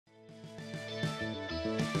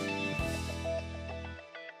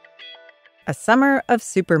A Summer of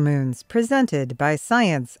Supermoons, presented by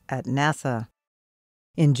Science at NASA.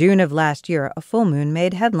 In June of last year, a full moon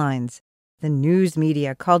made headlines. The news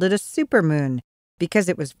media called it a supermoon because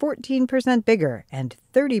it was 14% bigger and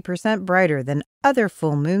 30% brighter than other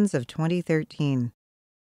full moons of 2013.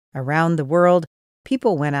 Around the world,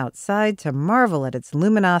 people went outside to marvel at its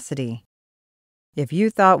luminosity. If you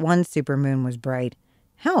thought one supermoon was bright,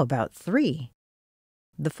 how about 3?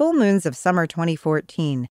 The full moons of summer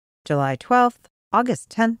 2014, July 12th, August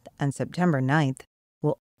 10th, and September 9th,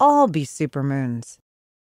 will all be supermoons.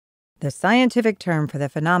 The scientific term for the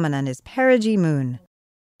phenomenon is perigee moon.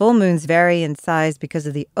 Full moons vary in size because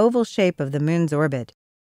of the oval shape of the moon's orbit.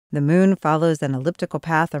 The moon follows an elliptical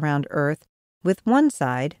path around Earth, with one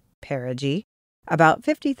side, perigee, about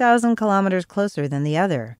 50,000 kilometers closer than the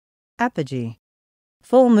other, apogee.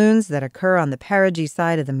 Full moons that occur on the perigee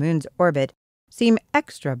side of the moon's orbit seem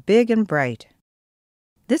extra big and bright.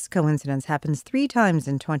 This coincidence happens 3 times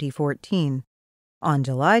in 2014. On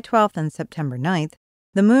July 12th and September 9th,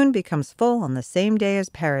 the moon becomes full on the same day as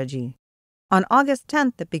perigee. On August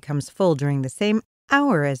 10th, it becomes full during the same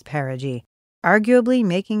hour as perigee, arguably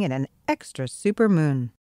making it an extra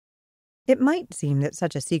supermoon. It might seem that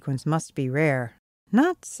such a sequence must be rare.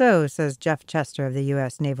 Not so, says Jeff Chester of the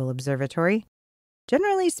U.S. Naval Observatory.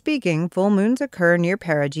 Generally speaking, full moons occur near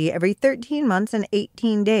perigee every 13 months and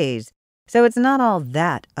 18 days, so it's not all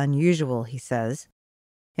that unusual, he says.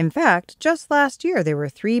 In fact, just last year there were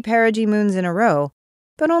 3 perigee moons in a row,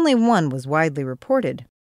 but only one was widely reported.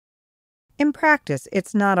 In practice,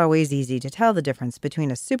 it's not always easy to tell the difference between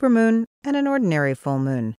a supermoon and an ordinary full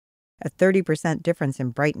moon. A 30% difference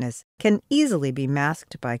in brightness can easily be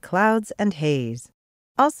masked by clouds and haze.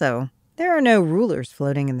 Also, there are no rulers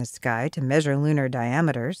floating in the sky to measure lunar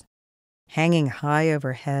diameters. Hanging high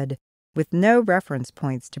overhead, with no reference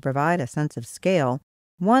points to provide a sense of scale,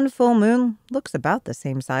 one full moon looks about the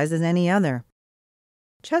same size as any other.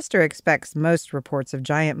 Chester expects most reports of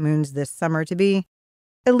giant moons this summer to be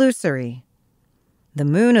illusory. The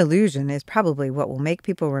moon illusion is probably what will make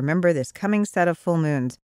people remember this coming set of full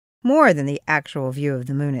moons, more than the actual view of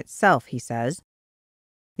the moon itself, he says.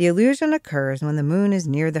 The illusion occurs when the moon is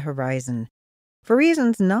near the horizon. For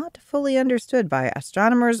reasons not fully understood by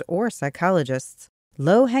astronomers or psychologists,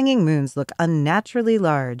 low-hanging moons look unnaturally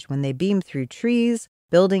large when they beam through trees,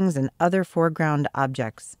 buildings, and other foreground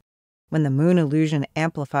objects. When the moon illusion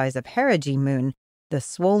amplifies a perigee moon, the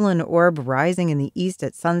swollen orb rising in the east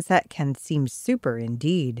at sunset can seem super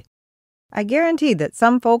indeed. I guarantee that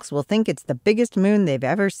some folks will think it's the biggest moon they've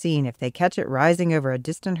ever seen if they catch it rising over a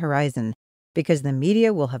distant horizon, because the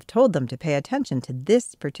media will have told them to pay attention to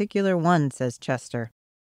this particular one, says Chester.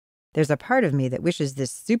 There's a part of me that wishes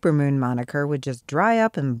this supermoon moniker would just dry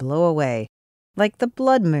up and blow away, like the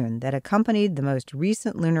blood moon that accompanied the most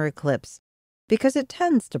recent lunar eclipse, because it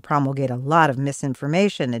tends to promulgate a lot of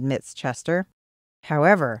misinformation, admits Chester.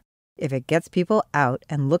 However, if it gets people out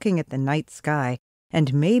and looking at the night sky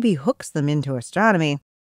and maybe hooks them into astronomy,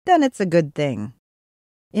 then it's a good thing.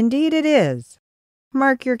 Indeed it is.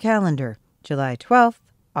 Mark your calendar, July 12th,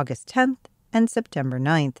 August 10th, and September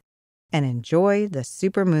 9th, and enjoy the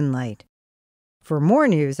super moonlight. For more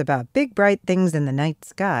news about big bright things in the night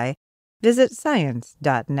sky, visit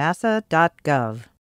science.nasa.gov.